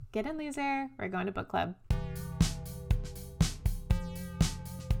Get in, loser. We're going to book club.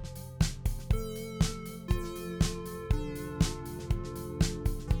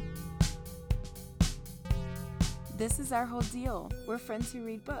 This is our whole deal. We're friends who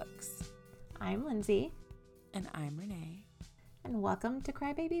read books. I'm Lindsay. And I'm Renee. And welcome to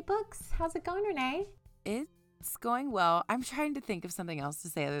Crybaby Books. How's it going, Renee? It's going well. I'm trying to think of something else to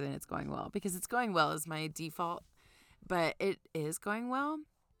say other than it's going well, because it's going well is my default, but it is going well.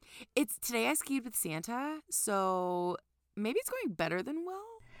 Today I skied with Santa, so maybe it's going better than well.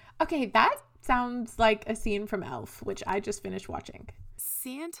 Okay, that sounds like a scene from Elf, which I just finished watching.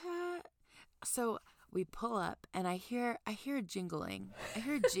 Santa, so we pull up and I hear jingling. I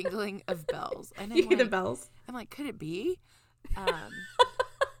hear jingling of bells. And You hear the bells? I'm like, could it be?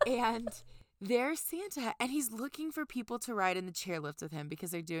 And there's Santa, and he's looking for people to ride in the chairlift with him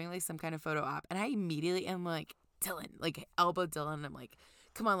because they're doing like some kind of photo op. And I immediately am like, Dylan, like elbow Dylan. And I'm like,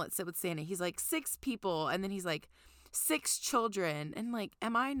 come on, let's sit with Santa. He's like 6 people. And then he's like 6 children. And like,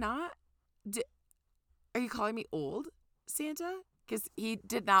 am I not? Are you calling me old, Santa? Because he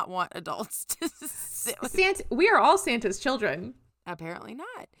did not want adults to sit with Santa. We are all Santa's children. Apparently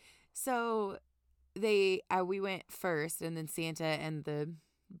not. So we went first, and then Santa and the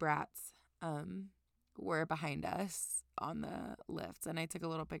brats were behind us on the lifts, and I took a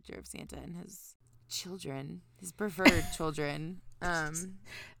little picture of Santa and his children, his preferred children.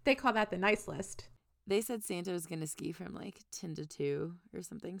 They call that the nice list. They said Santa was going to ski from like 10 to 2 or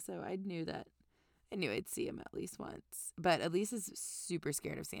something, so I knew I'd see him at least once. But Elise is super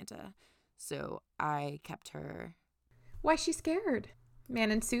scared of Santa, so I kept her. Why is she scared?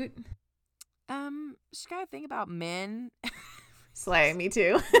 Man in suit? She got a thing about men. Slay, me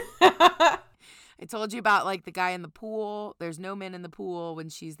too. I told you about like the guy in the pool. There's no men in the pool when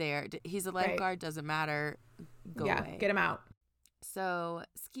she's there. He's a lifeguard, right. Doesn't matter. Go away. Get him out. So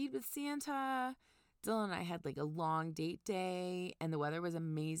skied with Santa. Dylan and I had like a long date day, and the weather was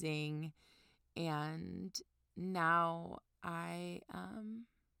amazing. And now I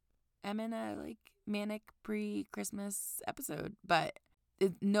am in a like manic pre-Christmas episode, but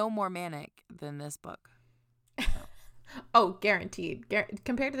no more manic than this book. So. Oh, guaranteed.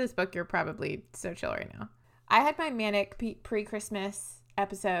 Compared to this book, you're probably so chill right now. I had my manic pre-Christmas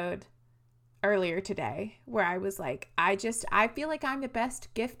episode earlier today where I was like, I feel like I'm the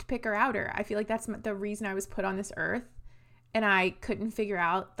best gift picker outer. I feel like that's the reason I was put on this earth. And I couldn't figure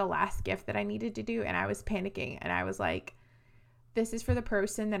out the last gift that I needed to do. And I was panicking. And I was like, this is for the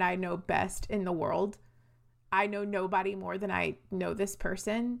person that I know best in the world. I know nobody more than I know this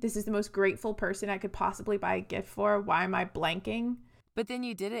person. This is the most grateful person I could possibly buy a gift for. Why am I blanking? But then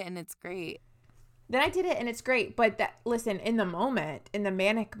you did it and it's great. Then I did it and it's great. But listen, in the moment, in the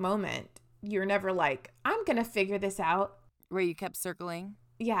manic moment, you're never like, I'm going to figure this out. Where you kept circling?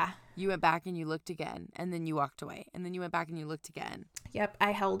 Yeah. You went back and you looked again, and then you walked away, and then you went back and you looked again. Yep.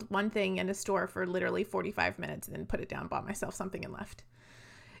 I held one thing in a store for literally 45 minutes and then put it down, bought myself something and left.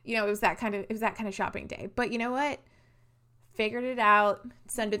 You know, it was that kind of shopping day. But you know what? Figured it out.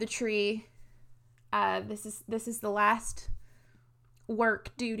 It's under the tree. This is the last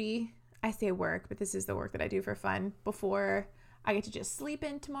work duty. I say work, but this is the work that I do for fun before I get to just sleep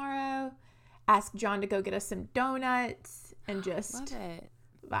in tomorrow. Ask John to go get us some donuts and just love it.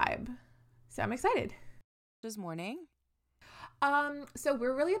 Vibe. So I'm excited. This morning? So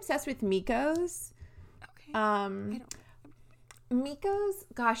we're really obsessed with Miko's. Okay. Miko's,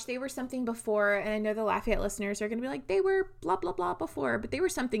 gosh, they were something before, and I know the Lafayette listeners are going to be like, they were blah, blah, blah before, but they were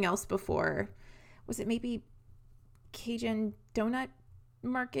something else before. Was it maybe Cajun Donut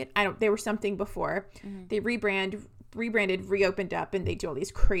Market? They were something before. Mm-hmm. They rebranded, reopened up, and they do all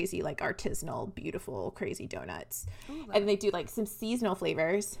these crazy, like, artisanal, beautiful, crazy donuts. Ooh, and they do, like, some seasonal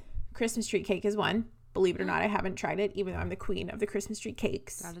flavors. Christmas tree cake is one. Believe it or not, I haven't tried it, even though I'm the queen of the Christmas tree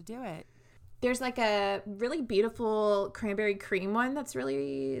cakes. Gotta do it. There's, like, a really beautiful cranberry cream one looks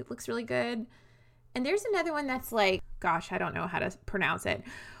really good. And there's another one that's, like, gosh, I don't know how to pronounce it.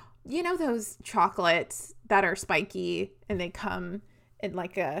 You know those chocolates that are spiky, and they come in,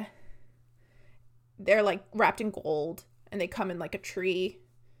 like, they're like wrapped in gold, and they come in like a tree.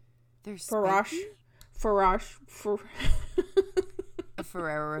 They're spiky? A Ferrero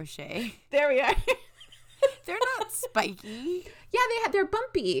Rocher. There we are. They're not spiky. Yeah, they're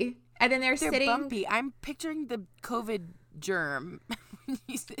bumpy, and then they're sitting. Bumpy. I'm picturing the COVID germ.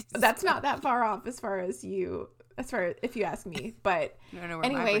 That's not that far off as far if you ask me. But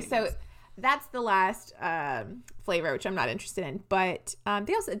anyway, so that's the last flavor, which I'm not interested in. But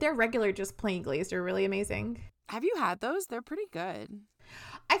their regular just plain glazed are really amazing. Have you had those? They're pretty good.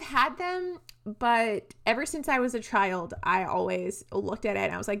 I've had them, but ever since I was a child, I always looked at it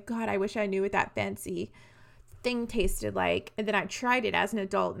and I was like, God, I wish I knew what that fancy thing tasted like. And then I tried it as an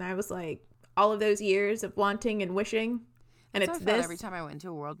adult and I was like, all of those years of wanting and wishing. And That's it's what I felt this. every time I went to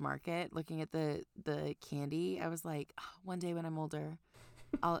a world market looking at the candy. I was like, oh, one day when I'm older,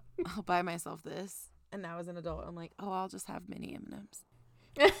 I'll buy myself this. And now as an adult, I'm like, oh, I'll just have mini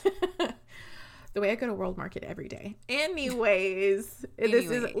M&Ms. The way I go to World Market every day. Anyways, this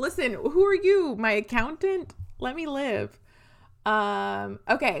is, Anyway. listen, who are you? My accountant? Let me live.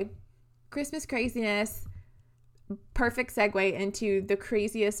 Okay. Christmas craziness. Perfect segue into the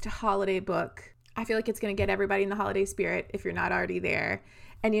craziest holiday book. I feel like it's going to get everybody in the holiday spirit if you're not already there.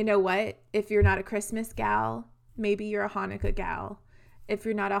 And you know what? If you're not a Christmas gal, maybe you're a Hanukkah gal. If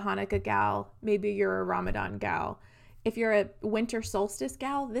you're not a Hanukkah gal, maybe you're a Ramadan gal. If you're a winter solstice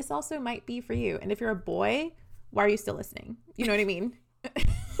gal, this also might be for you. And if you're a boy, why are you still listening? You know what I mean?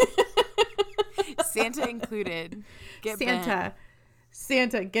 Santa included. Get bent.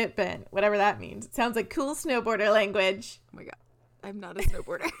 Santa, get bent. Whatever that means. It sounds like cool snowboarder language. Oh my God. I'm not a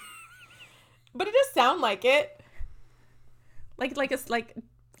snowboarder. But it does sound like it. Like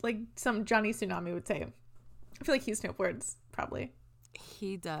some Johnny Tsunami would say. I feel like he snowboards, probably.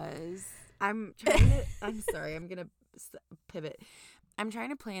 He does. I'm sorry. I'm going to pivot. I'm trying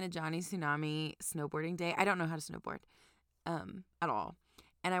to plan a Johnny Tsunami snowboarding day. I don't know how to snowboard at all.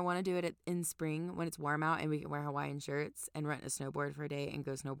 And I want to do it in spring when it's warm out and we can wear Hawaiian shirts and rent a snowboard for a day and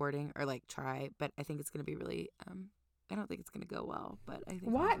go snowboarding or like try. But I think it's going to be really, I don't think it's going to go well. But I think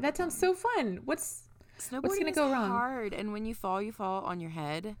What? That sounds so fun. What's going to go wrong? Hard. And when you fall on your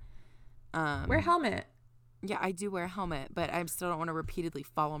head. Wear a helmet. Yeah, I do wear a helmet, but I still don't want to repeatedly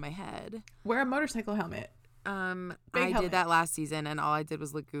fall on my head. Wear a motorcycle helmet. I did that last season, and all I did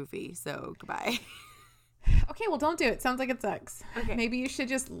was look goofy. So goodbye. Okay, well, don't do it. Sounds like it sucks. Okay. Maybe you should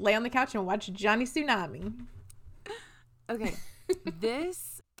just lay on the couch and watch Johnny Tsunami. Okay.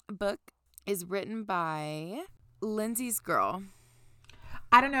 This book is written by Lindsay's Girl.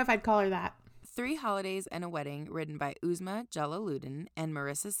 I don't know if I'd call her that. 3 Holidays and a Wedding, written by Uzma Jalaluddin and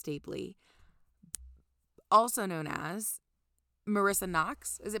Marissa Stapley, also known as Marissa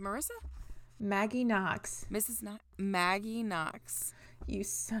Knox. Is it Marissa? Maggie Knox. Maggie Knox. You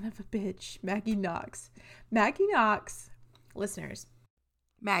son of a bitch. Maggie Knox. Maggie Knox. Listeners.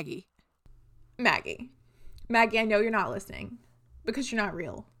 Maggie, I know you're not listening because you're not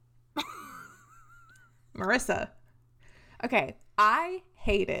real. Marissa. Okay, I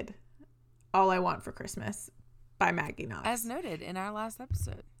hated All I Want for Christmas by Maggie Knox. as noted in our last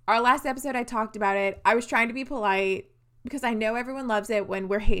episode. Our last episode, I talked about it. I was trying to be polite because I know everyone loves it when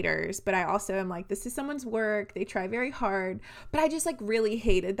we're haters, but I also am like, this is someone's work. They try very hard. But I just like really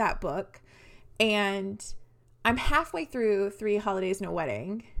hated that book. And I'm halfway through 3 Holidays and a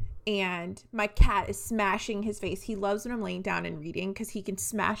Wedding, and my cat is smashing his face. He loves when I'm laying down and reading because he can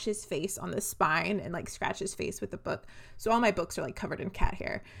smash his face on the spine and like scratch his face with the book. So all my books are like covered in cat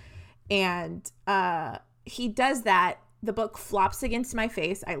hair. And he does that. The book flops against my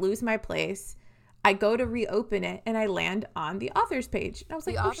face. I lose my place. I go to reopen it and I land on the author's page. And I was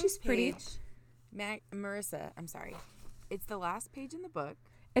like, oh, she's pretty. Marissa, I'm sorry. It's the last page in the book.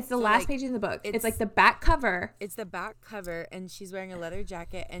 It's the last page in the book. It's like the back cover. It's the back cover, and she's wearing a leather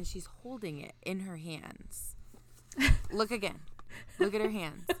jacket, and she's holding it in her hands. Look again. Look at her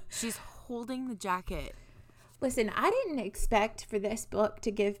hands. She's holding the jacket. Listen, I didn't expect for this book to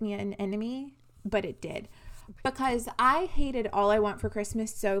give me an enemy, but it did. Because I hated All I Want for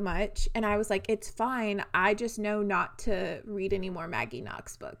Christmas so much, and I was like, it's fine. I just know not to read any more Maggie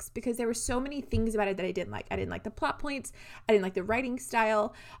Knox books because there were so many things about it that I didn't like. I didn't like the plot points. I didn't like the writing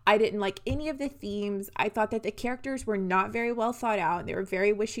style. I didn't like any of the themes. I thought that the characters were not very well thought out. They were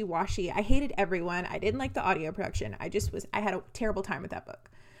very wishy-washy. I hated everyone. I didn't like the audio production. I had a terrible time with that book.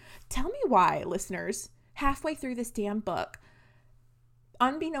 Tell me why, listeners, halfway through this damn book,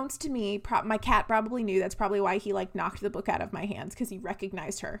 unbeknownst to me, my cat probably knew. That's probably why he like knocked the book out of my hands, because he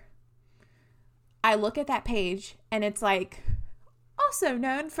recognized her. I look at that page and it's like, also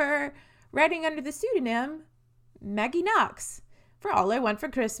known for writing under the pseudonym Maggie Knox for All I Want for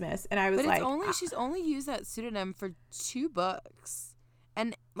Christmas. And I was she's only used that pseudonym for 2 books.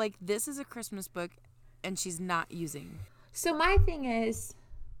 And like, this is a Christmas book and she's not using. So my thing is,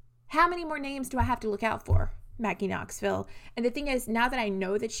 how many more names do I have to look out for? Maggie Knoxville. And the thing is, now that I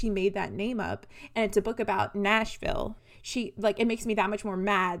know that she made that name up and it's a book about Nashville, it makes me that much more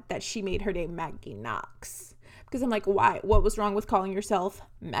mad that she made her name Maggie Knox. Because I'm like, why? What was wrong with calling yourself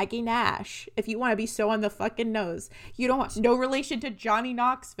Maggie Nash? If you want to be so on the fucking nose, you don't want no relation to Johnny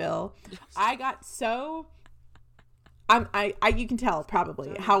Knoxville. I You can tell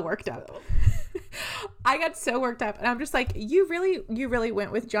probably how worked up. I got so worked up, and I'm just like, you really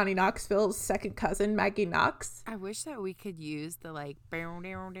went with Johnny Knoxville's second cousin, Maggie Knox. I wish that we could use the like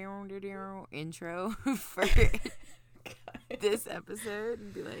intro for this episode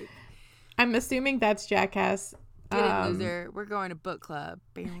and be like, I'm assuming that's Jackass. Get in, loser. We're going to book club.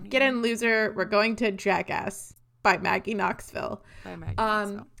 Get in, loser. We're going to Jackass by Maggie Knoxville.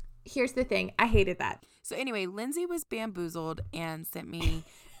 Here's the thing. I hated that. So anyway, Lindsay was bamboozled and sent me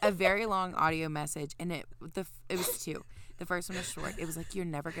a very long audio message, and it was two. The first one was short. It was like, you're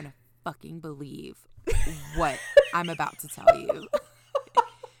never gonna fucking believe what I'm about to tell you.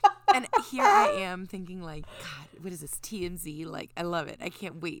 And here I am thinking like, God, what is this, TMZ? Like, I love it. I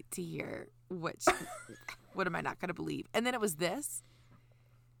can't wait to hear what am I not gonna believe? And then it was this,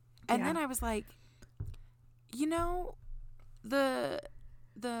 and then I was like, you know, the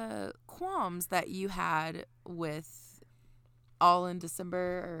qualms that you had with All in December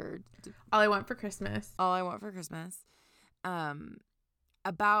or All I Want for Christmas,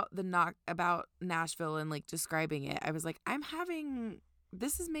 about Nashville and like describing it, I was like,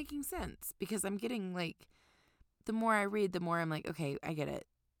 this is making sense, because I'm getting like, the more I read, the more I'm like, okay, I get it.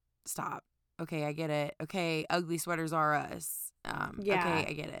 Stop. Okay, I get it. Okay, ugly sweaters are us. Okay,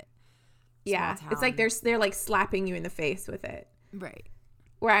 I get it. Yeah, it's like they're like slapping you in the face with it, right?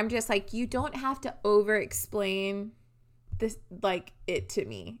 Where I'm just like, you don't have to over explain this, like, it to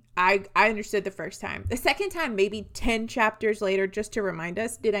me. I understood the first time. The second time, maybe 10 chapters later, just to remind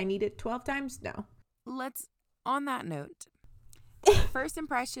us. Did I need it 12 times? No. On that note, first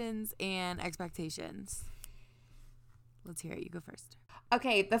impressions and expectations. Let's hear it. You go first.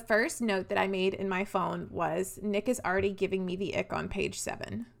 Okay, the first note that I made in my phone was, Nick is already giving me the ick on page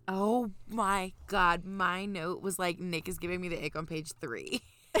 7. Oh my God. My note was like, Nick is giving me the ick on page 3.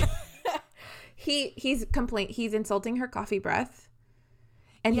 He's insulting her coffee breath.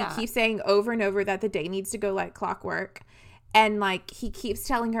 And he keeps saying over and over that the day needs to go like clockwork. And like, he keeps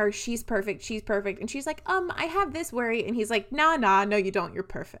telling her she's perfect. And she's like, I have this worry. And he's like, nah, no, you don't. You're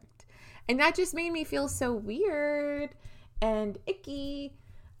perfect. And that just made me feel so weird and icky.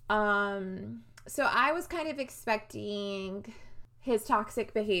 So I was kind of expecting his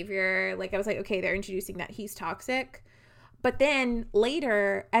toxic behavior. Like, I was like, okay, they're introducing that he's toxic. But then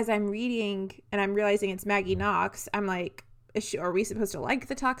later, as I'm reading and I'm realizing it's Maggie Knox, I'm like, are we supposed to like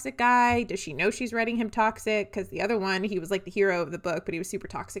the toxic guy? Does she know she's writing him toxic? Because the other one, he was like the hero of the book, but he was super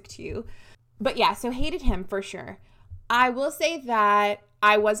toxic too. But yeah, so hated him for sure. I will say that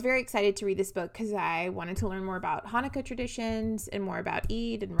I was very excited to read this book because I wanted to learn more about Hanukkah traditions and more about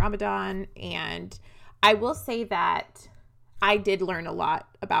Eid and Ramadan. And I will say that I did learn a lot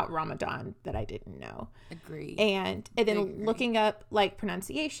about Ramadan that I didn't know. Agree. And then looking up like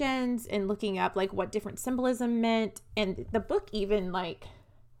pronunciations and looking up like what different symbolism meant. And the book even like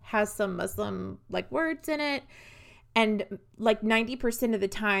has some Muslim like words in it. And like 90% of the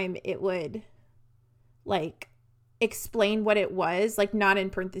time it would like explain what it was, like not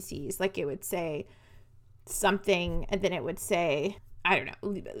in parentheses. Like it would say something and then it would say, I don't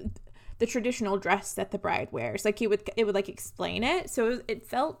know, the traditional dress that the bride wears. Like it would like explain it. So it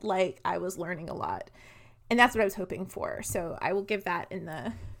felt like I was learning a lot. And that's what I was hoping for. So I will give that in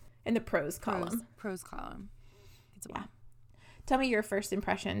the pros column. Pros column. Yeah. Tell me your first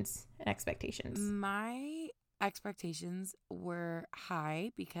impressions and expectations. My expectations were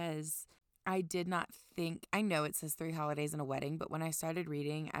high because I did not think, I know it says 3 holidays and a wedding, but when I started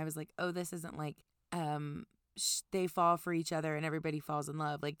reading, I was like, oh, this isn't like they fall for each other and everybody falls in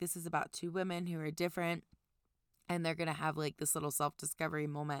love. Like, this is about 2 women who are different and they're going to have like this little self-discovery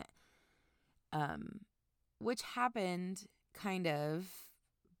moment, which happened kind of,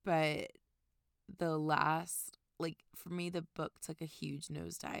 but the last, like, for me, the book took a huge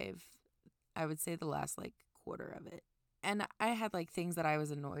nosedive. I would say the last like quarter of it. And I had like things that I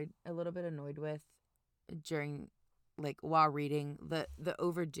was a little bit annoyed with during, like, while reading. The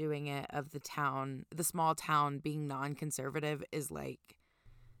overdoing it of the small town being non-conservative is like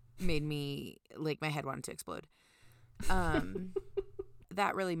made me like my head wanted to explode.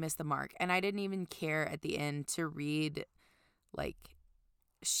 That really missed the mark. And I didn't even care at the end to read like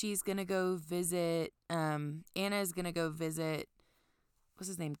she's gonna go visit Anna's gonna go visit, what's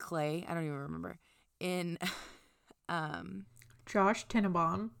his name, Clay? I don't even remember. In Josh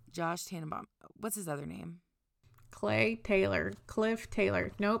Tannenbaum. What's his other name? Cliff Taylor.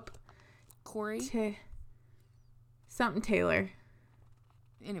 Nope. Corey? Something Taylor.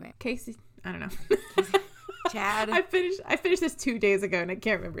 Anyway. Casey. I don't know. Chad. I finished this 2 days ago and I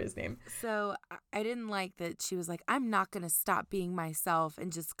can't remember his name. So I didn't like that she was like, I'm not going to stop being myself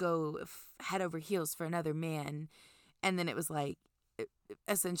and just go head over heels for another man. And then it was like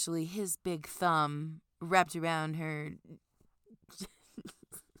essentially his big thumb wrapped around her.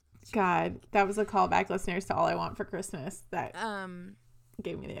 God, that was a callback, listeners, to All I Want for Christmas. That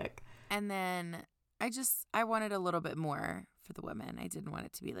gave me the ick. And then I wanted a little bit more for the women. I didn't want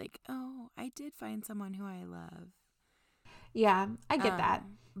it to be like, oh, I did find someone who I love. Yeah, I get that.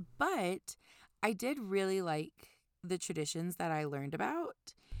 But I did really like the traditions that I learned about.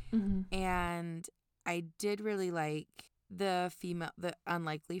 Mm-hmm. And I did really like the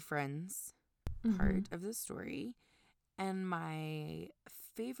unlikely friends part of the story. And my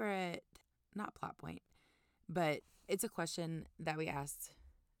favorite, not plot point, but it's a question that we asked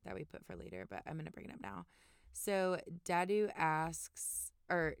that we put for later, but I'm going to bring it up now. So Dadu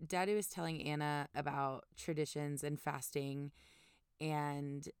is telling Anna about traditions and fasting,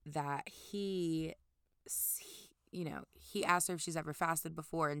 and that he asked her if she's ever fasted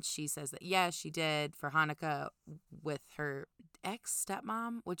before, and she says that yes, she did for Hanukkah with her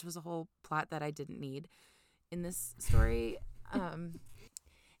ex-stepmom, which was a whole plot that I didn't need in this story.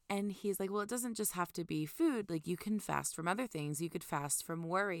 And he's like, well, it doesn't just have to be food. Like, you can fast from other things. You could fast from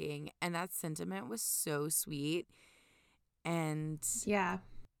worrying. And that sentiment was so sweet. And yeah,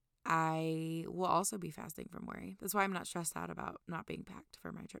 I will also be fasting from worry. That's why I'm not stressed out about not being packed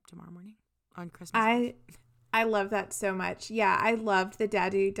for my trip tomorrow morning on Christmas Eve. I love that so much. Yeah, I loved the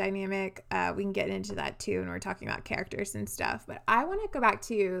Dadu dynamic. We can get into that too when we're talking about characters and stuff. But I want to go back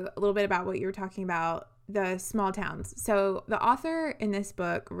to a little bit about what you were talking about, the small towns. So the author in this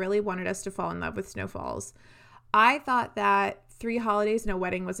book really wanted us to fall in love with snowfalls. I thought that 3 Holidays and a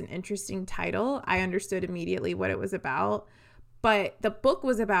Wedding was an interesting title. I understood immediately what it was about. But the book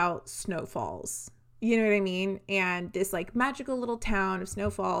was about snowfalls. You know what I mean? And this like magical little town of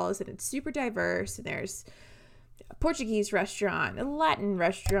snowfalls, and it's super diverse. And there's a Portuguese restaurant, a Latin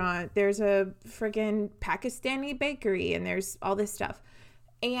restaurant, there's a friggin' Pakistani bakery, and there's all this stuff.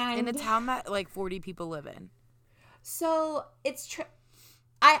 And in a town that like 40 people live in. So it's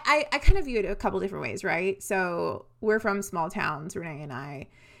I kind of view it a couple different ways, right? So we're from small towns, Renee and I.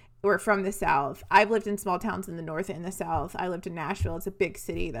 We're from the South. I've lived in small towns in the North and the South. I lived in Nashville. It's a big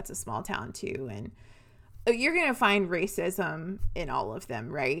city. That's a small town too. And you're going to find racism in all of them,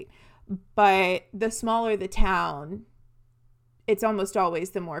 right? But the smaller the town, it's almost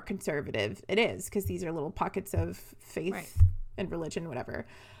always the more conservative it is, because these are little pockets of faith, right, and religion, whatever.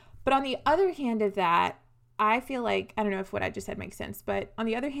 But on the other hand of that, I feel like, I don't know if what I just said makes sense, but on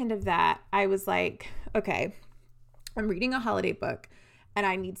the other hand of that, I was like, okay, I'm reading a holiday book and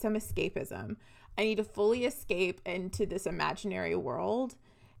I need some escapism. I need to fully escape into this imaginary world.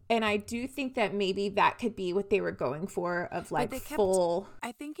 And I do think that maybe that could be what they were going for, of like full.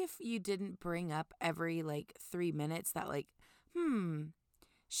 I think if you didn't bring up every like 3 minutes that like,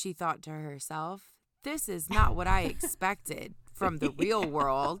 she thought to herself, this is not what I expected from the real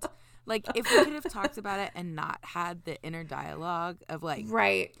world. Like, if we could have talked about it and not had the inner dialogue of like,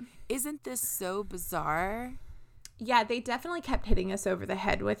 right, isn't this so bizarre? Yeah, they definitely kept hitting us over the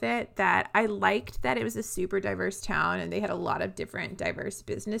head with it. That I liked that it was a super diverse town and they had a lot of different diverse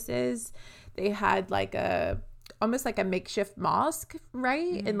businesses. They had like almost like a makeshift mosque,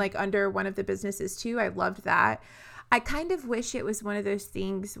 right? Mm-hmm. And like under one of the businesses too. I loved that. I kind of wish it was one of those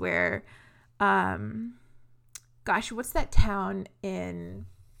things where, gosh, what's that town in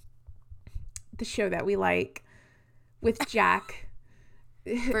the show that we like with Jack?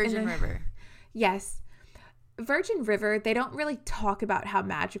 Virgin River. Yes. Virgin River, they don't really talk about how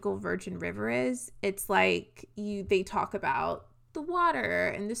magical Virgin River is. It's like they talk about the water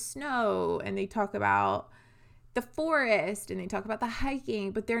and the snow, and they talk about the forest, and they talk about the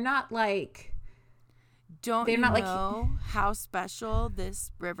hiking, but they're not like, don't you know how special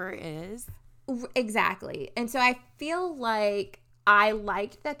this river is? Exactly. And so I feel like I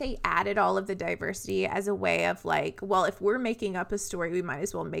liked that they added all of the diversity as a way of like, well, if we're making up a story, we might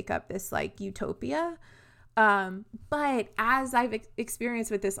as well make up this like utopia. But as I've experienced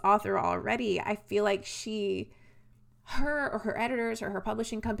with this author already, I feel like her or her editors or her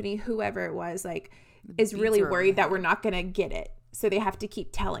publishing company, whoever it was, like, is really worried that we're not going to get it. So they have to keep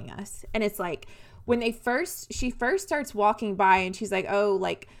telling us. And it's like, when she first starts walking by and she's like, oh,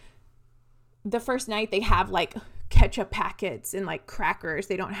 like the first night they have like ketchup packets and like crackers.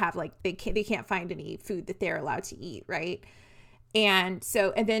 They don't have like, they can't find any food that they're allowed to eat. Right. And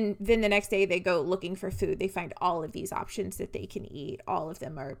so, and then the next day they go looking for food. They find all of these options that they can eat. All of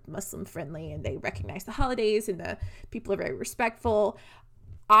them are Muslim friendly, and they recognize the holidays, and the people are very respectful.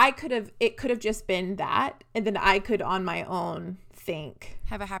 It could have just been that. And then I could on my own think,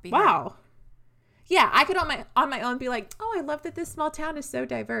 have a happy wow. heart. Yeah, I could on my own be like, oh, I love that this small town is so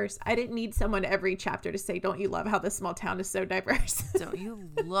diverse. I didn't need someone every chapter to say, don't you love how this small town is so diverse? Don't you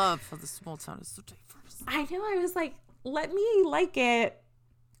love how the small town is so diverse? I know. I was like, let me like it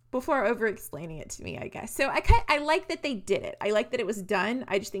before over explaining it to me, I guess. So I like that they did it. I like that it was done.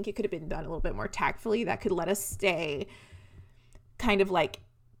 I just think it could have been done a little bit more tactfully. That could let us stay kind of like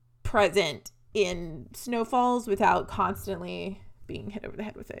present in snowfalls without constantly being hit over the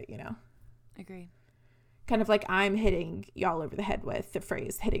head with it, you know? Agree. Kind of like I'm hitting y'all over the head with the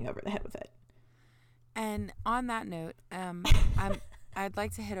phrase hitting over the head with it. And on that note, I'd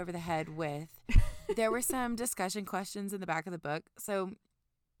like to hit over the head with, there were some discussion questions in the back of the book. So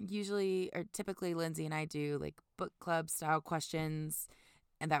usually or typically Lindsay and I do like book club style questions,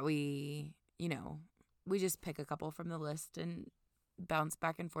 and that we just pick a couple from the list and bounce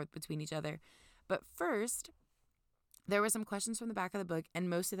back and forth between each other. But first, there were some questions from the back of the book, and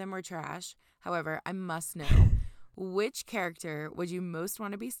most of them were trash. However, I must know, which character would you most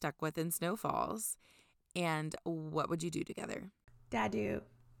want to be stuck with in Snow Falls, and what would you do together? Dadu.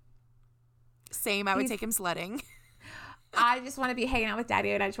 Same, I would take him sledding. I just want to be hanging out with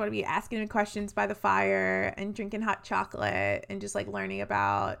Daddy, and I just want to be asking him questions by the fire and drinking hot chocolate and just like learning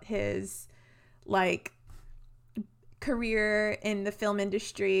about his like career in the film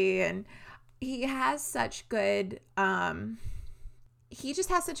industry. And he has such good he just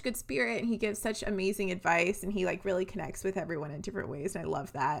has such good spirit, and he gives such amazing advice, and he like really connects with everyone in different ways, and I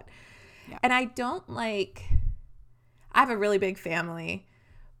love that. Yeah. And I have a really big family,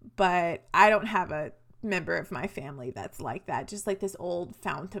 but I don't have a member of my family that's like that, just like this old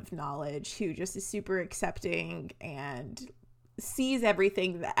fount of knowledge who just is super accepting and sees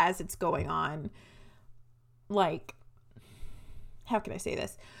everything as it's going on. Like, how can I say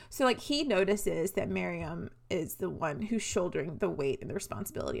this? So like he notices that Miriam is the one who's shouldering the weight and the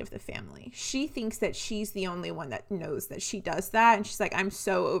responsibility of the family. She thinks that she's the only one that knows that she does that, and she's like, I'm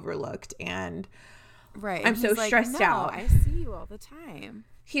so overlooked, and right, I'm so stressed out. I see you all the time.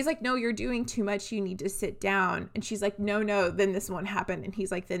 He's like, no, you're doing too much. You need to sit down. And she's like, no, then this won't happen. And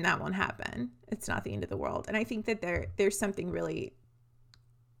he's like, then that won't happen. It's not the end of the world. And I think that there's something really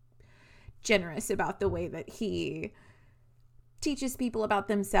generous about the way that he teaches people about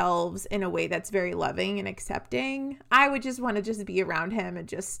themselves in a way that's very loving and accepting. I would just want to just be around him and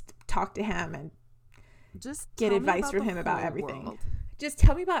just talk to him and just get advice from him about everything. World. Just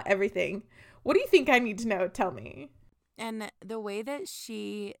tell me about everything. What do you think I need to know? Tell me. And the way that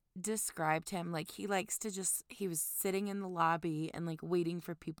she described him, like he likes to he was sitting in the lobby and like waiting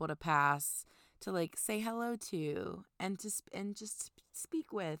for people to pass to like say hello to and just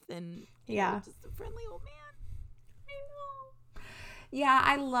speak with, and yeah, just a friendly old man. I know. Yeah,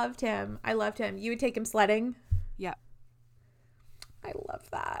 I loved him. You would take him sledding? Yeah. I love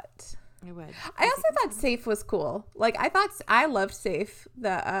that. I would. I also thought Saif was cool. Like I loved Saif,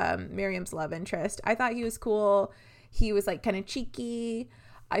 the Miriam's love interest. I thought he was cool. He was like kind of cheeky.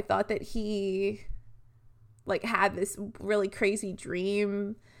 I thought that he like had this really crazy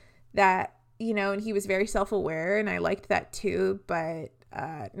dream that, you know, and he was very self-aware, and I liked that too, but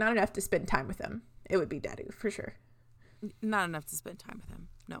not enough to spend time with him. It would be Dadu for sure. Not enough to spend time with him.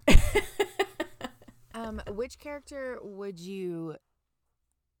 No. Which character would you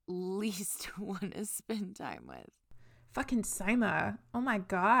least want to spend time with? Fucking Saima. Oh my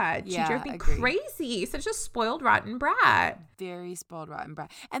God. She drove me agreed. Crazy. Such a spoiled, rotten brat. Very spoiled, rotten brat.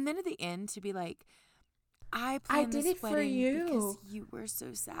 And then at the end to be like, I planned this wedding for you because you were so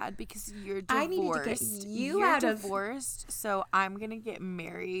sad because you're divorced. I needed to get you you're out divorced, so I'm going to get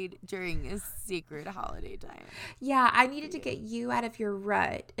married during a secret holiday time. Yeah, I needed to get you out of your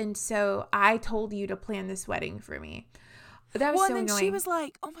rut. And so I told you to plan this wedding for me. That was so annoying. She was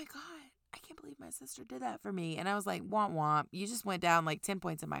like, oh my God, I can't believe my sister did that for me. And I was like, womp womp. You just went down like 10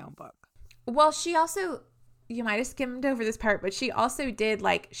 points in my own book. Well, she also, you might have skimmed over this part, but she also did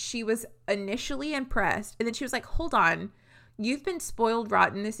like, she was initially impressed. And then she was like, hold on. You've been spoiled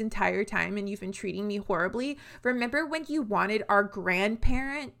rotten this entire time, and you've been treating me horribly. Remember when you wanted our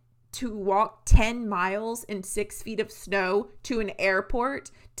grandparent to walk 10 miles in 6 feet of snow to an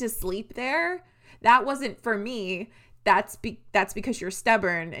airport to sleep there? That wasn't for me. That's because you're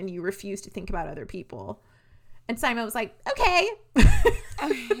stubborn and you refuse to think about other people. And Simon was like, okay.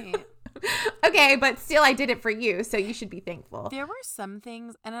 Okay, but still I did it for you, so you should be thankful. There were some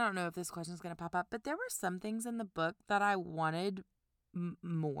things, and I don't know if this question is going to pop up, but there were some things in the book that I wanted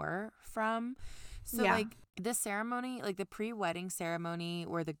more from. So like the ceremony, like the pre-wedding ceremony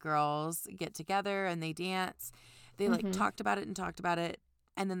where the girls get together and they dance, they like talked about it.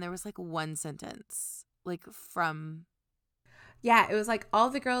 And then there was like one sentence like from Yeah, it was like all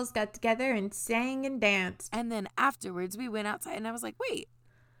the girls got together and sang and danced. And then afterwards we went outside and I was like, wait,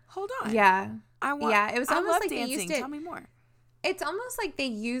 hold on. Yeah. It was almost love like dancing. they used it. Tell me more. It's almost like they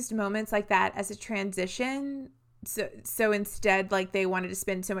used moments like that as a transition. So instead, like, they wanted to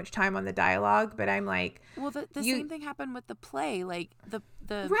spend so much time on the dialogue, but I'm like, well, the same thing happened with the play. Like the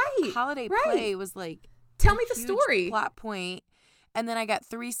holiday right. play was like, tell me the story, plot point, and then I got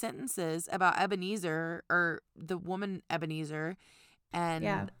 3 sentences about Ebenezer, or the woman Ebenezer,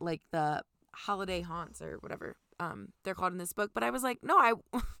 and like the holiday haunts or whatever they're called in this book. But I was like, no, I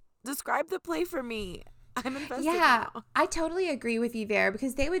describe the play for me. I'm invested. Yeah, now. I totally agree with you there,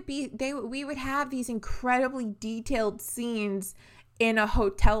 because we would have these incredibly detailed scenes in a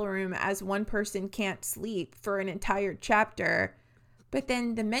hotel room as one person can't sleep for an entire chapter. But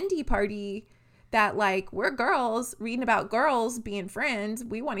then the Mendy party, that like, we're girls reading about girls being friends.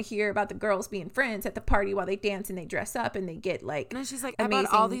 We want to hear about the girls being friends at the party while they dance and they dress up and they get like, and then she's like, amazing. I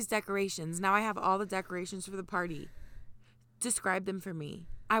bought all these decorations. Now I have all the decorations for the party. Describe them for me.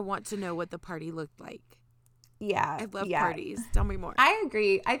 I want to know what the party looked like. Yeah. I love parties. Tell me more. I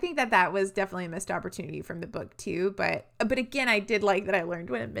agree. I think that was definitely a missed opportunity from the book too. But again, I did like that I learned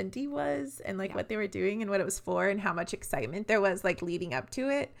what a Minty was and like what they were doing and what it was for and how much excitement there was like leading up to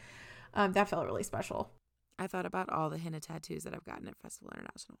it. That felt really special. I thought about all the henna tattoos that I've gotten at Festival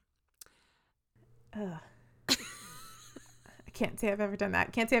International. I can't say I've ever done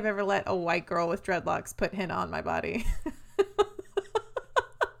that. Can't say I've ever let a white girl with dreadlocks put henna on my body.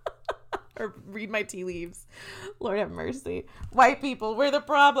 Or read my tea leaves. Lord have mercy. White people, we're the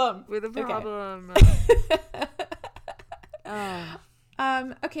problem. We're the problem. Okay.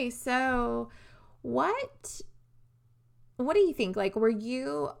 Okay, so what do you think? Like, were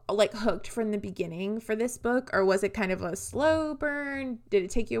you like hooked from the beginning for this book, or was it kind of a slow burn? Did it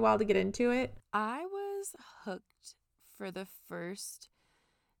take you a while to get into it? I was hooked for the first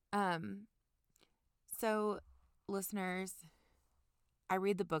so listeners, I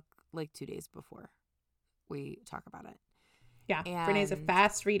read the book like 2 days before we talk about it. Yeah, Brené's a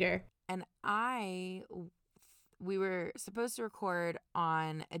fast reader. And we were supposed to record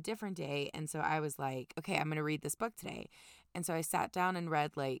on a different day, and so I was like, okay, I'm going to read this book today. And so I sat down and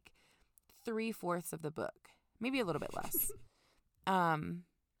read like 3/4 of the book, maybe a little bit less. And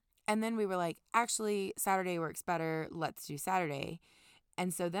then we were like, actually, Saturday works better. Let's do Saturday.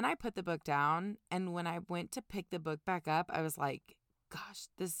 And so then I put the book down, and when I went to pick the book back up, I was like, gosh,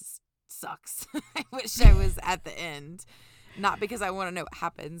 this sucks. I wish I was at the end. Not because I want to know what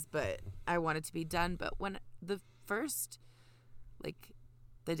happens, but I want it to be done. But when the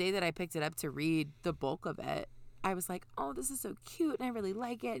day that I picked it up to read the bulk of it, I was like, oh, this is so cute, and I really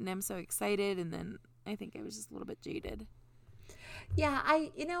like it, and I'm so excited. And then I think I was just a little bit jaded. Yeah,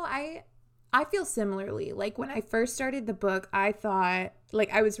 I feel similarly. Like, when I first started the book, I thought,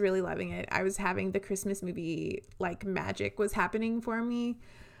 like, I was really loving it. I was having the Christmas movie, like, magic was happening for me.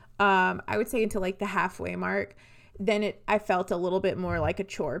 I would say until, like, the halfway mark. Then I felt a little bit more like a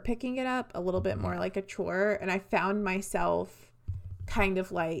chore picking it up, a little bit more like a chore. And I found myself kind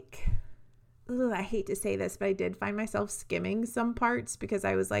of like, I hate to say this, but I did find myself skimming some parts because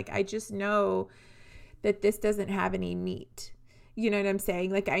I was like, I just know that this doesn't have any meat. You know what I'm saying?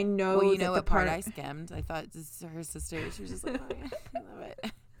 Like, I know. Well, you know what part I skimmed? I thought this is her sister. She was just like, oh, yeah, I love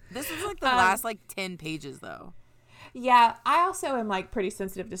it. This is like the last like 10 pages though. Yeah, I also am like pretty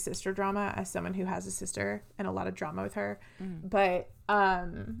sensitive to sister drama as someone who has a sister and a lot of drama with her. Mm. But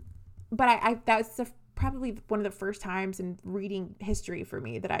I that's probably one of the first times in reading history for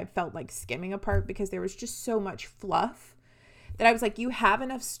me that I felt like skimming a part because there was just so much fluff that I was like, you have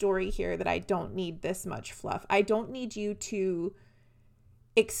enough story here that I don't need this much fluff. I don't need you to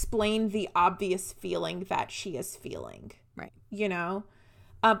explain the obvious feeling that she is feeling. Right. You know?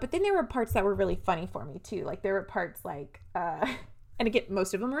 But then there were parts that were really funny for me too. Like, there were parts like, and again,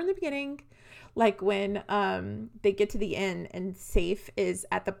 most of them are in the beginning, like when they get to the inn and Saif is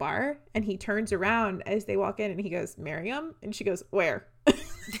at the bar and he turns around as they walk in and he goes, Miriam? And she goes, where?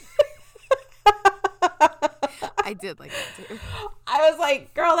 I did like that too. I was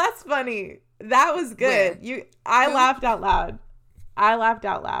like, girl, that's funny. That was good. Where? I laughed out loud.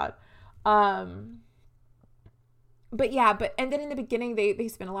 But yeah, and then in the beginning, they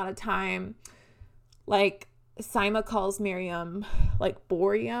spent a lot of time, like, Sima calls Miriam, like,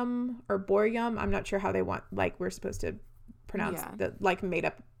 Borium. I'm not sure how they want, like, we're supposed to pronounce the, like,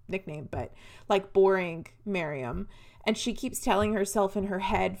 made-up nickname, but, like, boring Miriam. And she keeps telling herself in her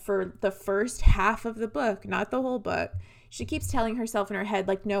head for the first half of the book, not the whole book, she keeps telling herself in her head,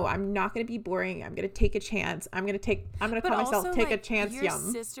 like, no, I'm not going to be boring. I'm going to take a chance. I'm going to call myself also, take a like, chance. your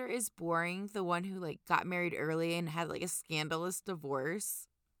Yum. sister is boring. The one who like got married early and had like a scandalous divorce.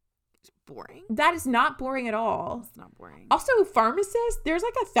 It's boring. That is not boring at all. It's not boring. Also, pharmacists, there's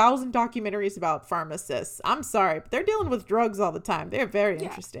like 1,000 documentaries about pharmacists. I'm sorry, but they're dealing with drugs all the time. They're very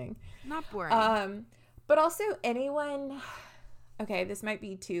interesting. Not boring. But also anyone, okay, this might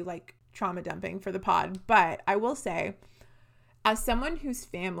be too like trauma dumping for the pod, but I will say, as someone whose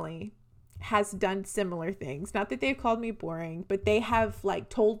family has done similar things, not that they've called me boring, but they have like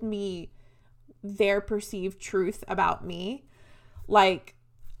told me their perceived truth about me, like,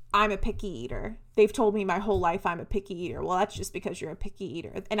 I'm a picky eater. They've told me my whole life I'm a picky eater. Well, that's just because you're a picky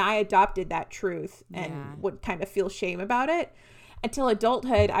eater. And I adopted that truth and would kind of feel shame about it. Until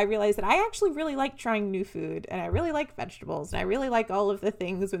adulthood, I realized that I actually really like trying new food, and I really like vegetables, and I really like all of the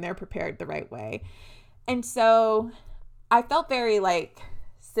things when they're prepared the right way. And so I felt very like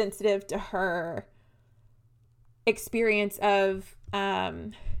sensitive to her experience of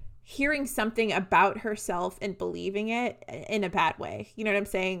hearing something about herself and believing it in a bad way. You know what I'm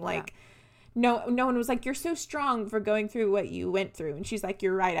saying? Like, no one was like, you're so strong for going through what you went through. And she's like,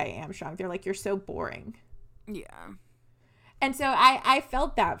 you're right, I am strong. They're like, you're so boring. Yeah. And so I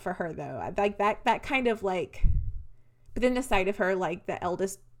felt that for her, though. Like that kind of like, but then the side of her, like the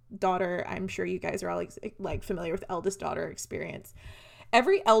eldest daughter, I'm sure you guys are all like familiar with eldest daughter experience.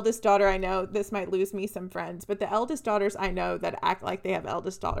 Every eldest daughter I know, this might lose me some friends, but the eldest daughters I know that act like they have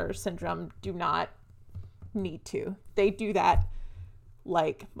eldest daughter syndrome do not need to. They do that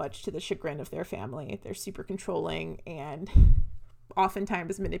like much to the chagrin of their family. They're super controlling and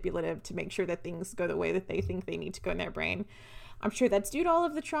oftentimes manipulative to make sure that things go the way that they think they need to go in their brain. I'm sure that's due to all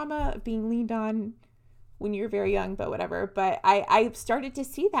of the trauma of being leaned on when you're very young, but whatever. But I started to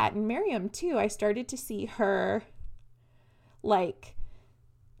see that in Miriam too. I started to see her like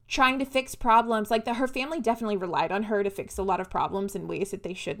trying to fix problems. Like her family definitely relied on her to fix a lot of problems in ways that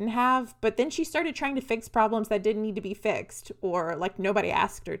they shouldn't have. But then she started trying to fix problems that didn't need to be fixed, or like nobody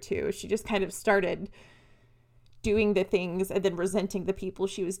asked her to. She just kind of started doing the things and then resenting the people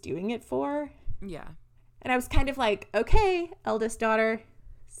she was doing it for. Yeah. And I was kind of like, okay, eldest daughter,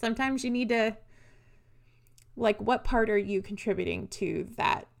 sometimes you need to, like, what part are you contributing to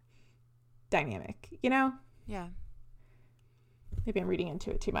that dynamic, you know? Yeah. Maybe I'm reading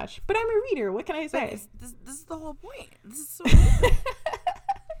into it too much, but I'm a reader. What can I say? This is the whole point. This is so weird.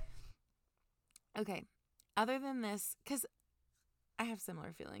 Okay. Other than this, because I have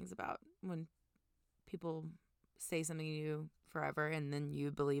similar feelings about when people say something to you forever and then you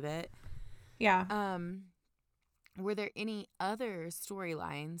believe it. Yeah. Were there any other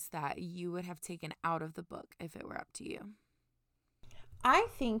storylines that you would have taken out of the book if it were up to you? I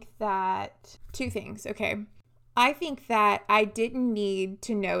think that two things. Okay. I think that I didn't need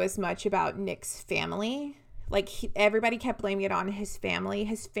to know as much about Nick's family. Like, everybody kept blaming it on his family.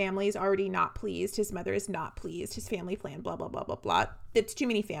 His family is already not pleased. His mother is not pleased. His family plan, blah, blah, blah, blah, blah. It's too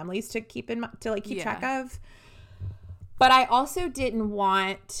many families to keep track of. But I also didn't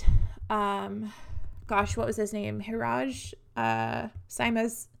want, what was his name? Hiraj,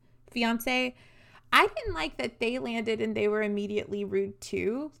 Saima's fiance. I didn't like that they landed and they were immediately rude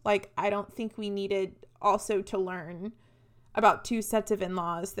too. Like, I don't think we needed also to learn about two sets of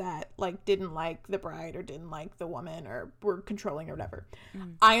in-laws that like didn't like the bride or didn't like the woman or were controlling or whatever.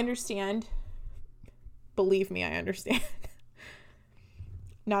 I understand. Believe me, I understand.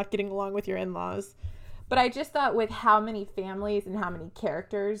 Not getting along with your in-laws. But I just thought with how many families and how many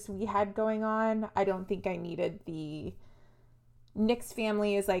characters we had going on, I don't think I needed the Nick's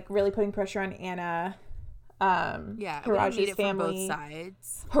family is like really putting pressure on Anna. Haraj's family, from both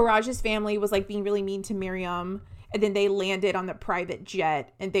sides. Haraj's family was like being really mean to Miriam, and then they landed on the private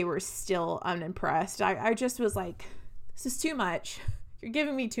jet and they were still unimpressed. I just was like, this is too much. You're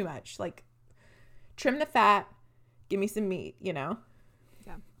giving me too much. Like, trim the fat, give me some meat, you know?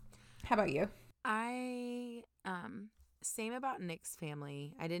 Yeah. How about you? Same about Nick's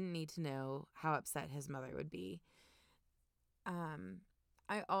family. I didn't need to know how upset his mother would be.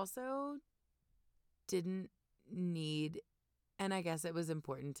 I also didn't need, and I guess it was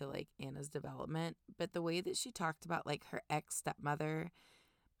important to like Anna's development, but the way that she talked about like her ex-stepmother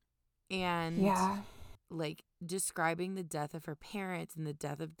and like describing the death of her parents and the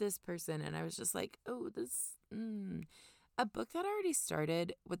death of this person, and I was just like, oh, this a book that already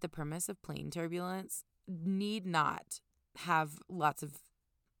started with the premise of plane turbulence need not have lots of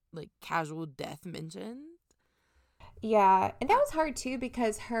like casual death mentioned. Yeah, and that was hard too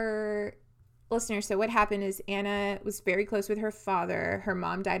because her listeners, so what happened is Anna was very close with her father. Her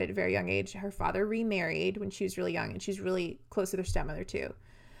mom died at a very young age. Her father remarried when she was really young, and she's really close with her stepmother too.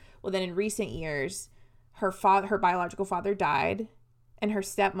 Well, then in recent years, her biological father died, and her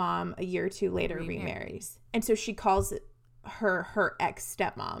stepmom a year or two later remarries. And so she calls her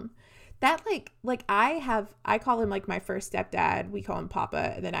ex-stepmom. That I call him like my first stepdad. We call him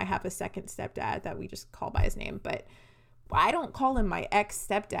Papa, and then I have a second stepdad that we just call by his name, but I don't call him my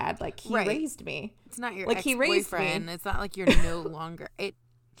ex-stepdad. Like, he raised me. It's not your like ex-boyfriend. It's not like you're no longer it.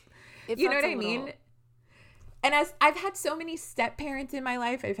 You know what I mean? And as I've had so many step parents in my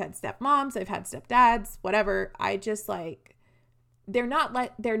life, I've had stepmoms, I've had stepdads, whatever. I just like, they're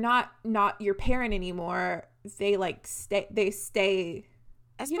not your parent anymore. They stay.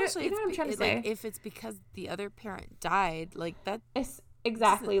 Especially you know what I'm trying to say? Like, if it's because the other parent died, like that. It's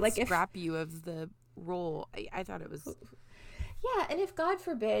exactly like scrap you of the role. I thought it was. Yeah, and if God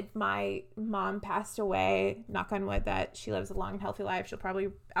forbid my mom passed away, knock on wood that she lives a long and healthy life, she'll probably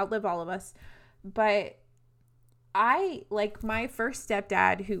outlive all of us. But I, like, my first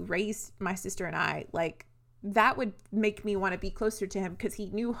stepdad who raised my sister and I, like, that would make me want to be closer to him because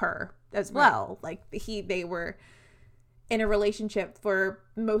he knew her as well. Right. Like, they were in a relationship for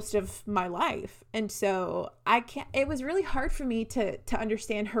most of my life. And so it was really hard for me to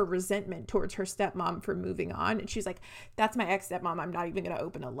understand her resentment towards her stepmom for moving on. And she's like, that's my ex-stepmom. I'm not even going to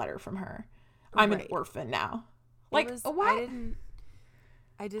open a letter from her. I'm an orphan now. Like, what?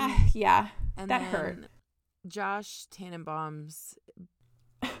 I didn't. Yeah, and that hurt. Josh Tannenbaum's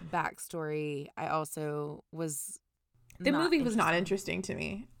backstory, I also was. The movie was not interesting to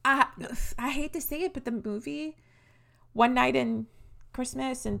me. I hate to say it, but the movie, One Night in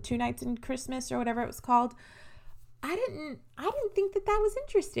Christmas and Two Nights in Christmas or whatever it was called, I didn't think that was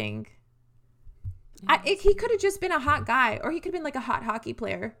interesting. He could have just been a hot guy, or he could have been like a hot hockey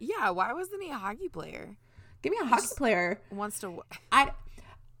player. Yeah, why wasn't he a hocky player? Give me a hockey player. Wants to. And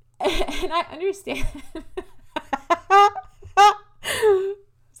I understand.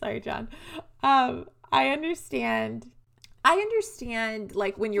 Sorry, John. I understand,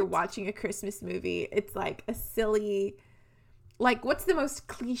 like, when you're watching a Christmas movie, it's like a silly, like, what's the most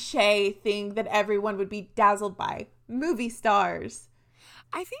cliche thing that everyone would be dazzled by? Movie stars.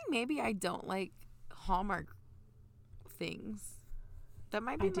 I think maybe I don't like Hallmark things. That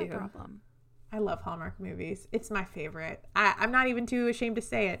might be my problem. I love Hallmark movies. It's my favorite. I'm not even too ashamed to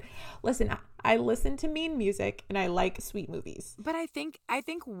say it. Listen, I listen to mean music and I like sweet movies. But I think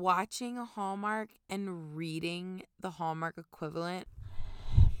watching a Hallmark and reading the Hallmark equivalent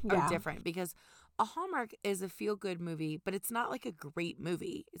are different, because a Hallmark is a feel-good movie, but it's not like a great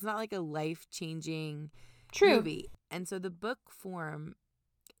movie. It's not like a life-changing movie. And so the book form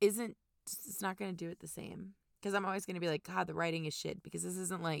it's not going to do it the same, because I'm always going to be like, God, the writing is shit, because this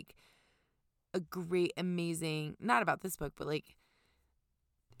isn't like a great, amazing, not about this book, but like,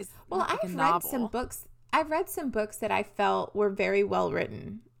 it's I've read some books. I've read some books that I felt were very well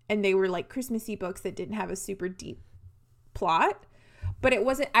written, and they were like Christmassy books that didn't have a super deep plot, but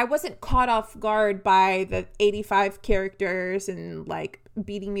I wasn't caught off guard by the 85 characters and like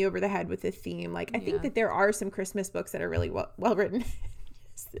beating me over the head with a theme. Like, I think that there are some Christmas books that are really well written.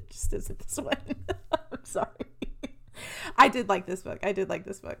 It just isn't this one. I'm sorry. I did like this book.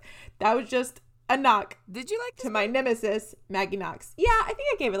 That was just a knock. Did you like this to book? My nemesis, Maggie Knox? Yeah, I think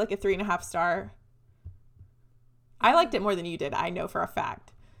I gave it like a 3.5 star. I liked it more than you did. I know for a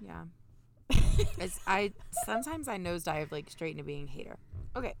fact. Yeah. Sometimes I nosedive like straight into being a hater.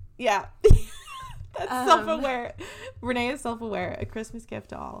 Okay. Yeah. That's self-aware. Renee is self-aware. A Christmas gift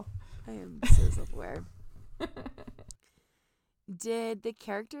to all. I am so self-aware. Did the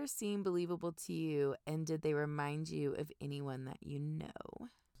characters seem believable to you, and did they remind you of anyone that you know?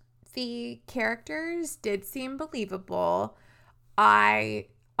 The characters did seem believable. I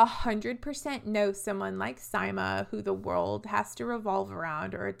 100% know someone like Sima who the world has to revolve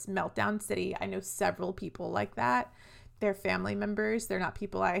around, or it's Meltdown City. I know several people like that. They're family members. They're not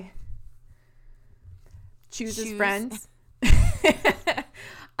people I choose as friends.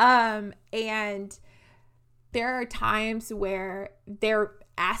 And there are times where they're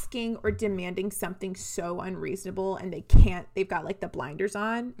asking or demanding something so unreasonable and they've got like the blinders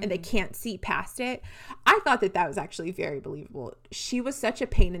on and they can't see past it. I thought that was actually very believable. She was such a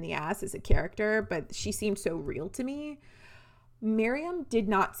pain in the ass as a character, but she seemed so real to me. Miriam did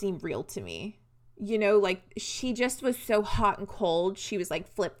not seem real to me. You know, like, she just was so hot and cold. She was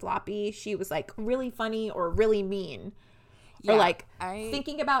like flip-floppy. She was like really funny or really mean. Yeah, or like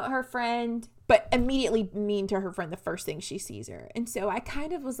thinking about her friend, but immediately mean to her friend the first thing she sees her. And so I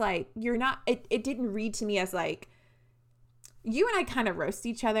kind of was like, it didn't read to me as like you and I kind of roast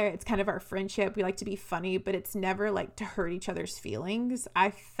each other. It's kind of our friendship. We like to be funny, but it's never like to hurt each other's feelings. I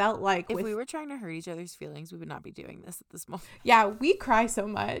felt like if we were trying to hurt each other's feelings, we would not be doing this at this moment. Yeah, we cry so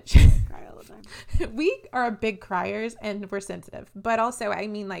much. Cry all the time. We are big criers and we're sensitive. But also, I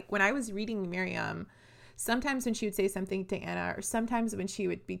mean, like when I was reading Miriam, sometimes when she would say something to Anna, or sometimes when she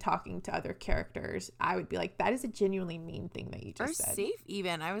would be talking to other characters, I would be like, that is a genuinely mean thing that you just said. Or Safe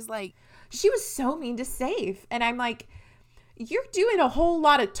even. I was like, she was so mean to Safe. And I'm like, you're doing a whole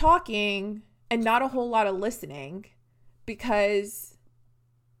lot of talking and not a whole lot of listening, because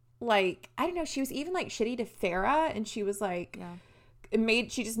like, I don't know, she was even like shitty to Farah, and she was like,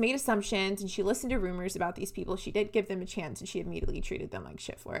 she just made assumptions, and she listened to rumors about these people. She did give them a chance, and she immediately treated them like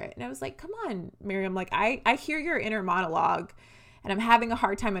shit for it. And I was like, come on, Miriam, like I hear your inner monologue, and I'm having a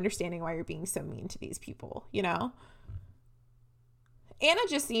hard time understanding why you're being so mean to these people, you know? Anna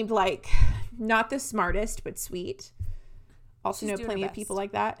just seemed like not the smartest, but sweet. Also know plenty of people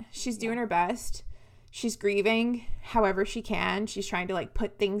like that. She's doing her best. She's grieving however she can. She's trying to like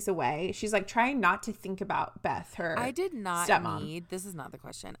put things away. She's like trying not to think about Beth, her I did not stepmom. need, this is not the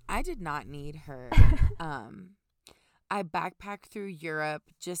question. I did not need her. I backpacked through Europe.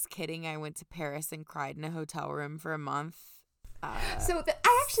 Just kidding. I went to Paris and cried in a hotel room for a month. I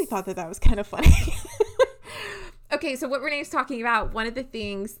actually thought that was kind of funny. Okay, so what Renee's talking about, one of the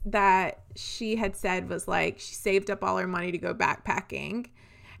things that she had said was like she saved up all her money to go backpacking,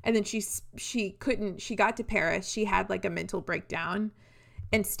 and then she got to Paris, she had like a mental breakdown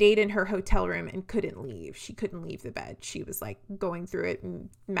and stayed in her hotel room and couldn't leave. She couldn't leave the bed. She was like going through it in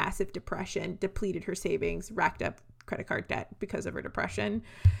massive depression, depleted her savings, racked up credit card debt because of her depression.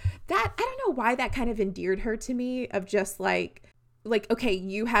 That, I don't know why that kind of endeared her to me, of just like, okay,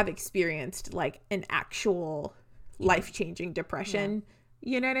 you have experienced like an actual life-changing depression.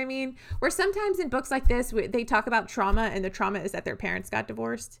 Yeah. You know what I mean? Where sometimes in books like this, they talk about trauma, and the trauma is that their parents got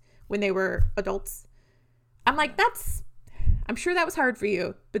divorced when they were adults. I'm like, I'm sure that was hard for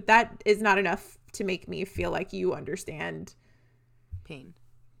you, but that is not enough to make me feel like you understand pain.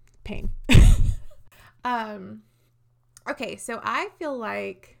 Okay, so I feel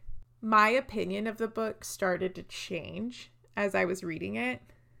like my opinion of the book started to change as I was reading it.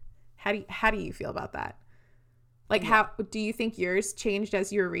 How do you feel about that? Like, how do you think yours changed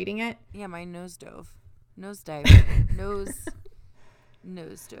as you were reading it? Yeah, my nose dived. Knees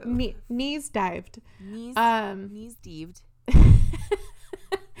dived. Knees dived.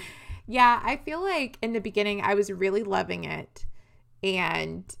 Yeah, I feel like in the beginning I was really loving it,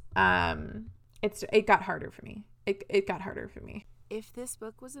 and it got harder for me. It got harder for me. If this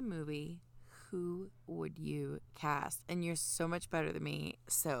book was a movie, who would you cast? And you're so much better than me,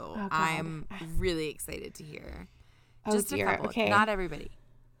 so I'm really excited to hear. Just a couple. Okay. Not everybody.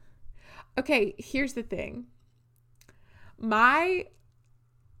 Okay, here's the thing.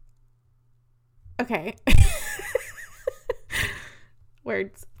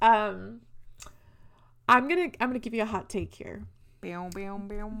 Words. I'm gonna give you a hot take here.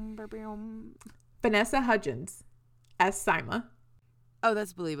 Vanessa Hudgens as Sima. Oh,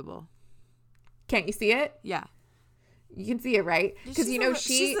 that's believable. Can't you see it? Yeah. You can see it, right? Because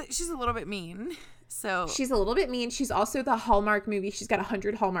she's a little bit mean. So she's a little bit mean. She's also the Hallmark movie. She's got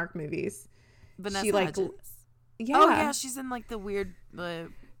 100 Hallmark movies. Vanessa Hudgens. Yeah. Oh yeah, she's in like the weird the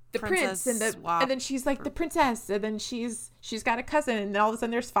prince and then she's like the princess, and then she's got a cousin, and then all of a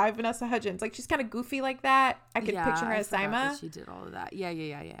sudden there's 5 Vanessa Hudgens. Like she's kind of goofy like that. I could picture her as Sima. She did all of that. Yeah.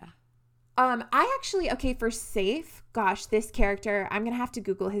 I actually, for Safe, gosh, this character, I'm gonna have to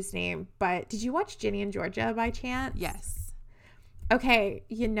Google his name, but did you watch Ginny and Georgia by chance? Yes. Okay,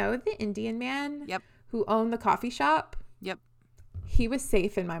 you know the Indian man? Yep. Who owned the coffee shop? Yep. He was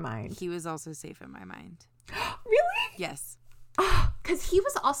Safe in my mind. He was also Safe in my mind. Really? Yes. Because he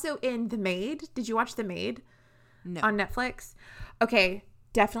was also in The Maid. Did you watch The Maid? No. On Netflix? Okay,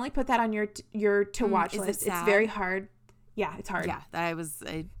 definitely put that on your to-watch list. It's very hard. Yeah, it's hard. Yeah,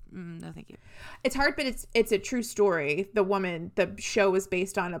 no, thank you. It's hard, but it's a true story. The show was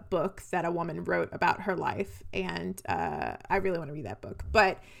based on a book that a woman wrote about her life, and I really want to read that book.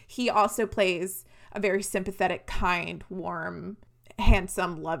 But he also plays a very sympathetic, kind, warm,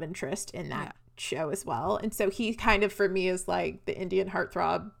 handsome love interest in that show as well. And so he kind of, for me, is like the Indian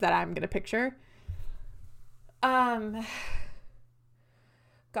heartthrob that I'm going to picture. Gosh,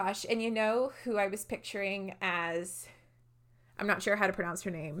 and you know who I was picturing as... I'm not sure how to pronounce her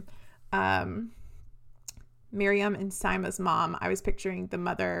name. Miriam and Sima's mom. I was picturing the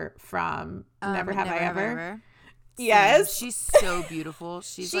mother from Never Have I Ever. Yes. She's so beautiful.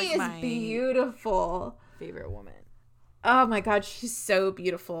 She is my beautiful favorite woman. Oh my God, she's so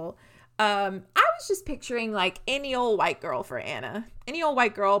beautiful. I was just picturing like any old white girl for Anna. Any old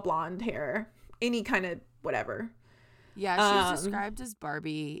white girl, blonde hair, any kind of whatever. Yeah, she was described as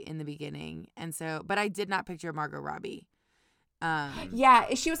Barbie in the beginning. And so, but I did not picture Margot Robbie.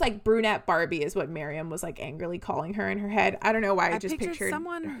 Yeah, she was like brunette Barbie is what Miriam was like angrily calling her in her head. I don't know why I just pictured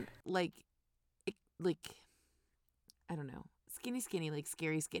someone like I don't know, skinny, like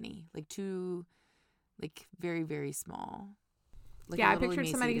scary skinny, like too, like very, very small. Like yeah, I pictured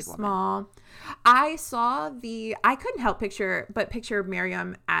somebody small. I couldn't help picture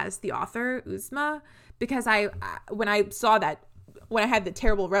Miriam as the author, Uzma, because when I saw that, when I had the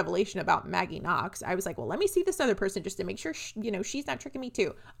terrible revelation about Maggie Knox, I was like, well, let me see this other person just to make sure, she's not tricking me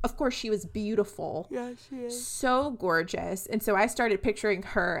too. Of course, she was beautiful. Yeah, she is. So gorgeous. And so I started picturing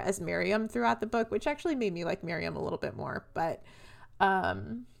her as Miriam throughout the book, which actually made me like Miriam a little bit more. But I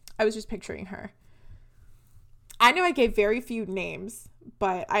was just picturing her. I know I gave very few names,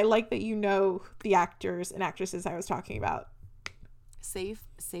 but I like that you know the actors and actresses I was talking about. Safe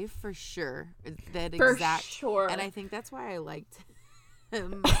for sure. That for exact. Sure. And I think that's why I liked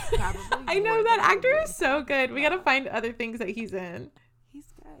him. I know that actor is so good. We got to find other things that he's in.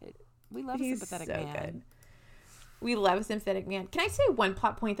 He's good. We love a sympathetic so man. Good. We love a sympathetic man. Can I say one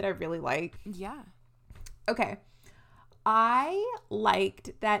plot point that I really like? Yeah. Okay. I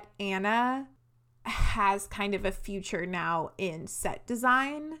liked that Anna has kind of a future now in set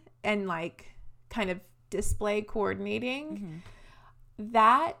design and like kind of display coordinating. Mm-hmm.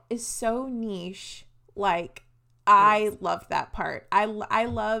 That is so niche. Like, I loved that part. I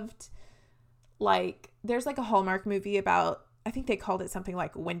loved, like, there's like a Hallmark movie about, I think they called it something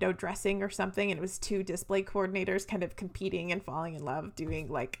like window dressing or something, and it was two display coordinators kind of competing and falling in love doing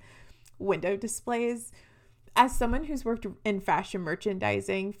like window displays. As someone who's worked in fashion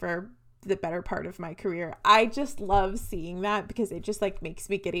merchandising for the better part of my career, I just love seeing that because it just like makes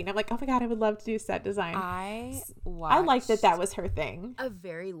me giddy. And I'm like, oh my God, I would love to do set design. I like that was her thing. A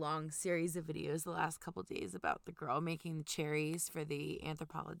very long series of videos the last couple days about the girl making the cherries for the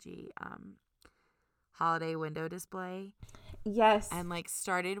Anthropologie holiday window display. Yes. And like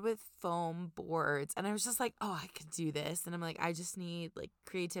started with foam boards, and I was just like, oh, I could do this. And I'm like, I just need like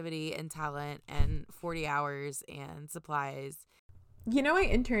creativity and talent and 40 hours and supplies. You know, I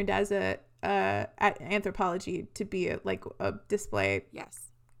interned as at Anthropologie to be a display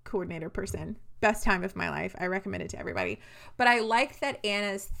coordinator person. Best time of my life. I recommend it to everybody. But I liked that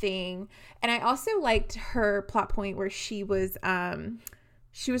Anna's thing, and I also liked her plot point where she was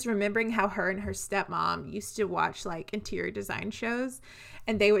remembering how her and her stepmom used to watch like interior design shows,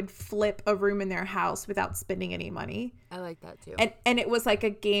 and they would flip a room in their house without spending any money. I like that too. And it was like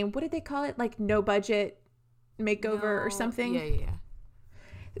a game. What did they call it? Like no budget makeover or something. Yeah.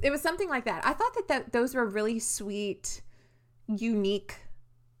 It was something like that. I thought that those were really sweet, unique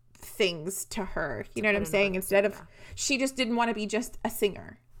things to her. You know what I'm saying? Instead of, she just didn't want to be just a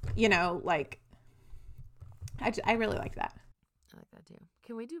singer. You know, like, I really like that. I like that too.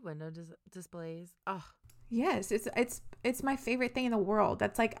 Can we do window displays? Oh, yes. It's my favorite thing in the world.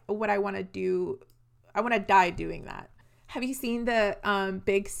 That's like what I want to do. I want to die doing that. Have you seen the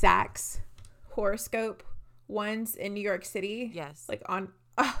Big Saks horoscope ones in New York City? Yes. Like on.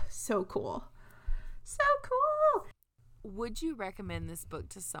 Oh, so cool. So cool. Would you recommend this book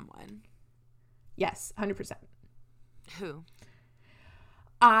to someone? Yes, 100%. Who?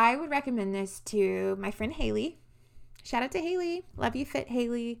 I would recommend this to my friend Haley. Shout out to Haley. Love you, Fit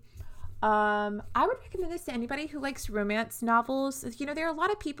Haley. I would recommend this to anybody who likes romance novels. You know, there are a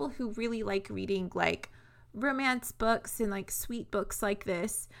lot of people who really like reading like romance books and like sweet books like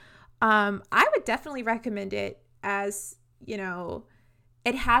this. I would definitely recommend it as, you know,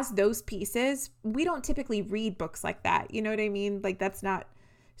 it has those pieces. We don't typically read books like that. You know what I mean? Like, that's not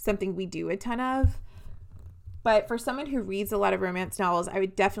something we do a ton of. But for someone who reads a lot of romance novels, I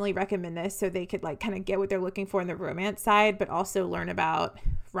would definitely recommend this so they could like kind of get what they're looking for in the romance side, but also learn about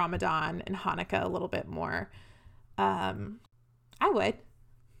Ramadan and Hanukkah a little bit more. I would.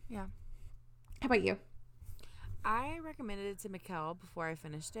 Yeah. How about you? I recommended it to Mikkel before I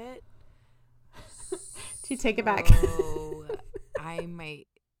finished it. Did you take it back? I might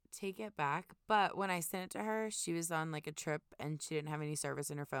take it back. But when I sent it to her, she was on like a trip and she didn't have any service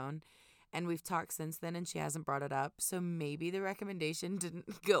in her phone. And we've talked since then and she hasn't brought it up. So maybe the recommendation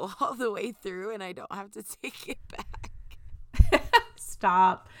didn't go all the way through and I don't have to take it back.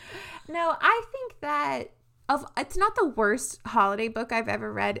 Stop. No, I think that it's not the worst holiday book I've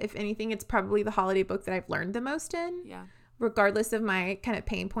ever read. If anything, it's probably the holiday book that I've learned the most in. Yeah. Regardless of my kind of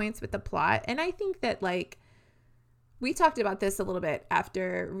pain points with the plot. And I think that like We talked about this a little bit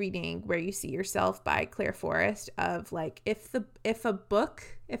after reading Where You See Yourself by Claire Forrest, of like, if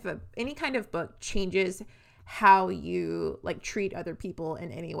any kind of book changes how you like treat other people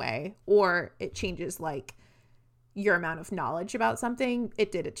in any way, or it changes like your amount of knowledge about something,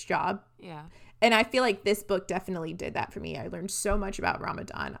 it did its job. Yeah. And I feel like this book definitely did that for me. I learned so much about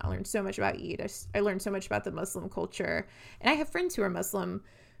Ramadan. I learned so much about Eid. I learned so much about the Muslim culture. And I have friends who are Muslim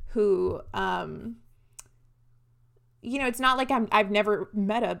who, you know, it's not like I've never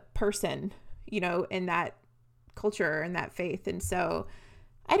met a person, you know, in that culture and that faith. And so,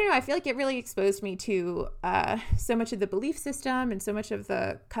 I don't know, I feel like it really exposed me to so much of the belief system and so much of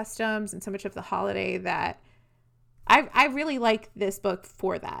the customs and so much of the holiday that I really like this book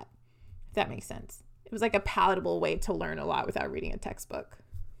for that, if that makes sense. It was like a palatable way to learn a lot without reading a textbook.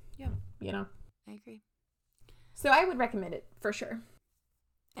 Yeah. You know? I agree. So I would recommend it for sure.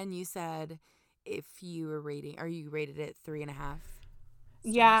 And you said if you were rating, or you rated it 3.5?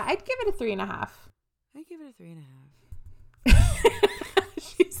 Yeah, I'd give it a 3.5. I'd give it a 3.5.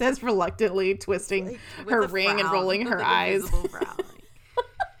 She says reluctantly, twisting her ring and rolling her eyes.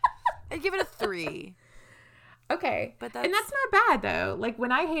 I'd give it a 3. Okay. And that's not bad though. Like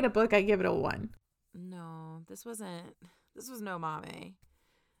when I hate a book, I give it a 1. No, this was no Mame.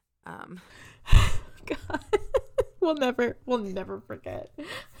 God. We'll never forget.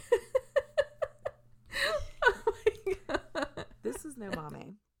 Oh my God. This is no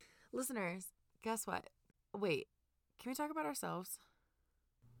Mame. Listeners, guess what? Wait, can we talk about ourselves?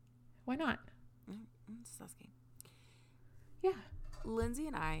 Why not? I'm just asking. Yeah. Lindsay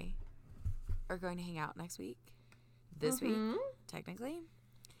and I are going to hang out next week. This week, technically.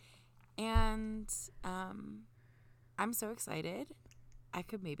 And I'm so excited. I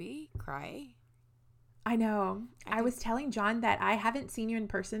could maybe cry. I know. I was telling John that I haven't seen you in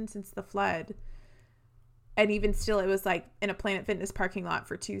person since the flood. And even still, it was like in a Planet Fitness parking lot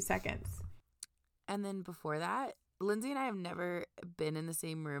for 2 seconds. And then before that, Lindsay and I have never been in the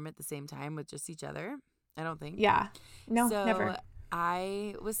same room at the same time with just each other. I don't think. Yeah. No, never.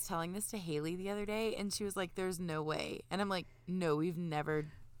 I was telling this to Haley the other day, and she was like, there's no way. And I'm like, no, we've never,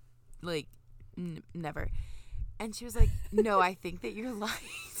 like, never. And she was like, no, I think that you're lying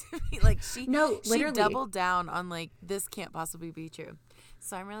to me. Like, she doubled down on, like, this can't possibly be true.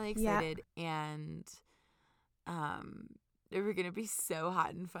 So I'm really excited. Yeah. And we're going to be so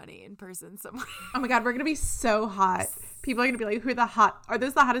hot and funny in person somewhere. Oh, my God, we're going to be so hot. People are going to be like, are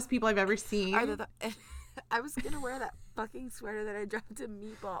those the hottest people I've ever seen? I was going to wear that fucking sweater that I dropped in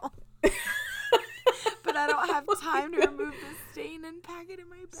Meatball. But I don't have time to remove the stain and pack it in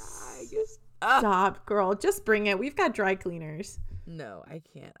my bag. Stop, girl. Just bring it. We've got dry cleaners. No, I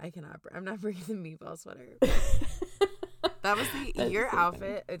can't. I cannot. I'm not bringing the Meatball sweater. That was your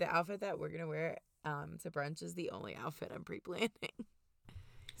outfit. Or the outfit that we're going to wear to brunch is the only outfit I'm pre-planning.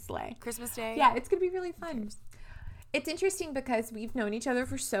 Slay. Christmas Day. Yeah, it's going to be really fun. It's interesting because we've known each other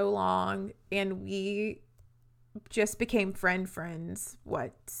for so long, and we just became friends,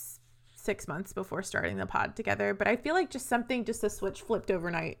 6 months before starting the pod together. But I feel like just a switch flipped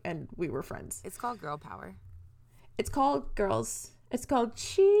overnight and we were friends. It's called girl power. It's called girls. It's called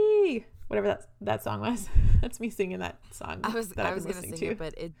Chi. Whatever that song was. That's me singing that song. I was going to sing it,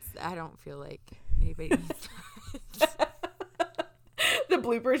 but I don't feel like anybody needs that. The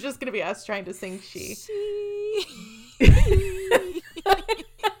blooper is just going to be us trying to sing Chi.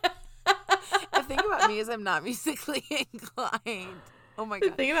 The thing about me is I'm not musically inclined. Oh my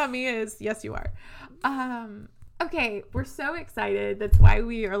God. The thing about me is, yes, you are. Okay, we're so excited. That's why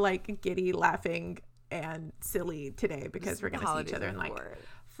we are like giddy, laughing, and silly today, because we're going to see each other in like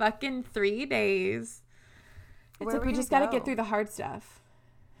fucking 3 days. It's like we just got to get through the hard stuff.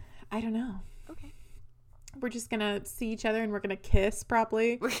 I don't know. Okay. We're just going to see each other and we're going to kiss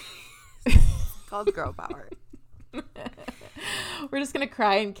probably. Called girl power. We're just going to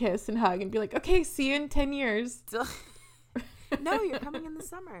cry and kiss and hug and be like, okay, see you in 10 years. No, you're coming in the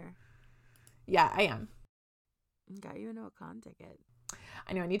summer. Yeah, I am. Got you a no-con ticket.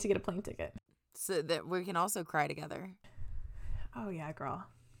 I know. I need to get a plane ticket. So that we can also cry together. Oh, yeah, girl.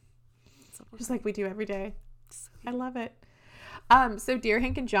 Just like we do every day. I love it. So Dear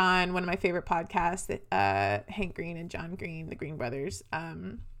Hank and John, one of my favorite podcasts, Hank Green and John Green, the Green brothers,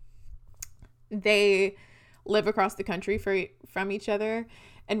 they live across the country from each other.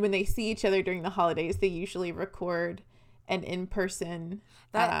 And when they see each other during the holidays, they usually record an in-person.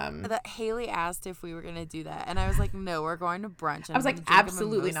 That Haley asked if we were going to do that. And I was like, no, we're going to brunch. I was like,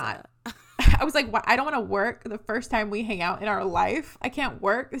 absolutely not. I was like, I don't want to work the first time we hang out in our life. I can't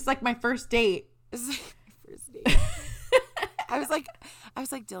work. It's like my first date. It's like my first date. I was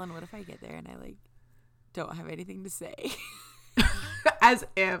like, Dylan, what if I get there and I like don't have anything to say. As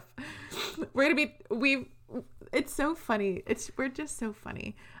if it's so funny. We're just so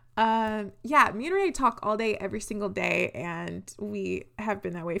funny. Yeah, me and Renee talk all day, every single day, and we have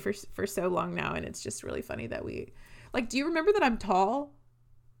been that way for so long now, and it's just really funny that we, like, do you remember that I'm tall?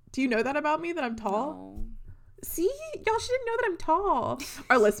 Do you know that about me, that I'm tall? No. See, y'all shouldn't know that I'm tall.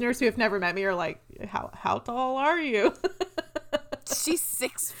 Our listeners who have never met me are like, how tall are you? She's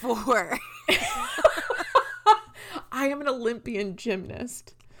 6'4". I am an Olympian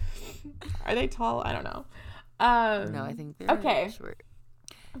gymnast. Are they tall? I don't know. No, I think they're okay. short.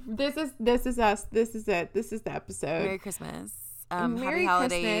 This is us. This is it. This is the episode. Merry Christmas. Merry Happy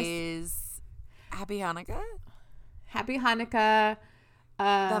holidays. Happy Hanukkah. Happy Hanukkah.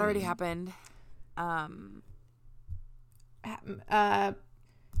 That already happened.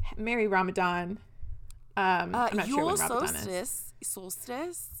 Merry Ramadan. I'm not sure when Ramadan is.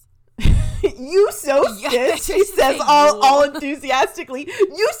 Solstice. You solstice, she says all enthusiastically.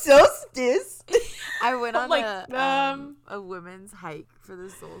 You solstice. I went on like, a women's hike for the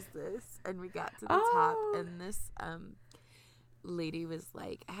solstice, and we got to the top, and this lady was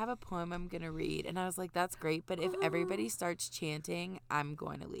like, I have a poem I'm gonna read, and I was like, that's great, but if everybody starts chanting, I'm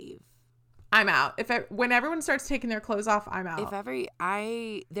going to leave. I'm out. When everyone starts taking their clothes off, I'm out.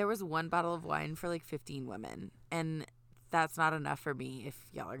 There was one bottle of wine for like 15 women, and that's not enough for me if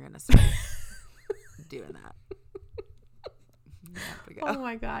y'all are gonna start doing that. You have to go. Oh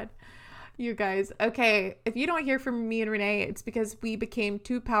my God. You guys. Okay. If you don't hear from me and Renee, it's because we became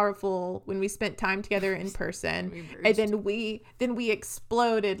too powerful when we spent time together in person. And then we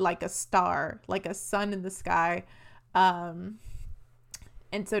exploded like a star, like a sun in the sky. And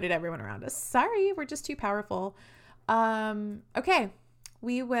so did everyone around us. Sorry, we're just too powerful. Okay.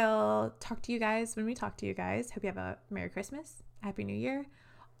 We will talk to you guys when we talk to you guys. Hope you have a Merry Christmas, Happy New Year,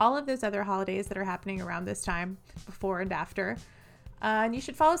 all of those other holidays that are happening around this time, before and after. And you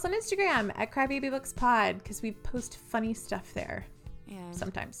should follow us on Instagram at CrybabyBooksPod, because we post funny stuff there. And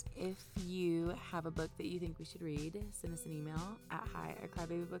sometimes. If you have a book that you think we should read, send us an email at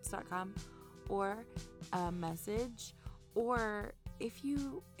hi@crybabybooks.com, or a message, or if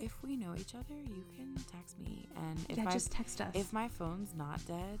we know each other, you can text me. And just text us. If my phone's not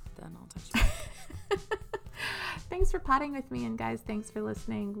dead, then I'll text you back. Thanks for potting with me, and guys, thanks for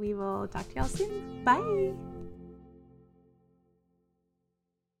listening. We will talk to y'all soon. Bye.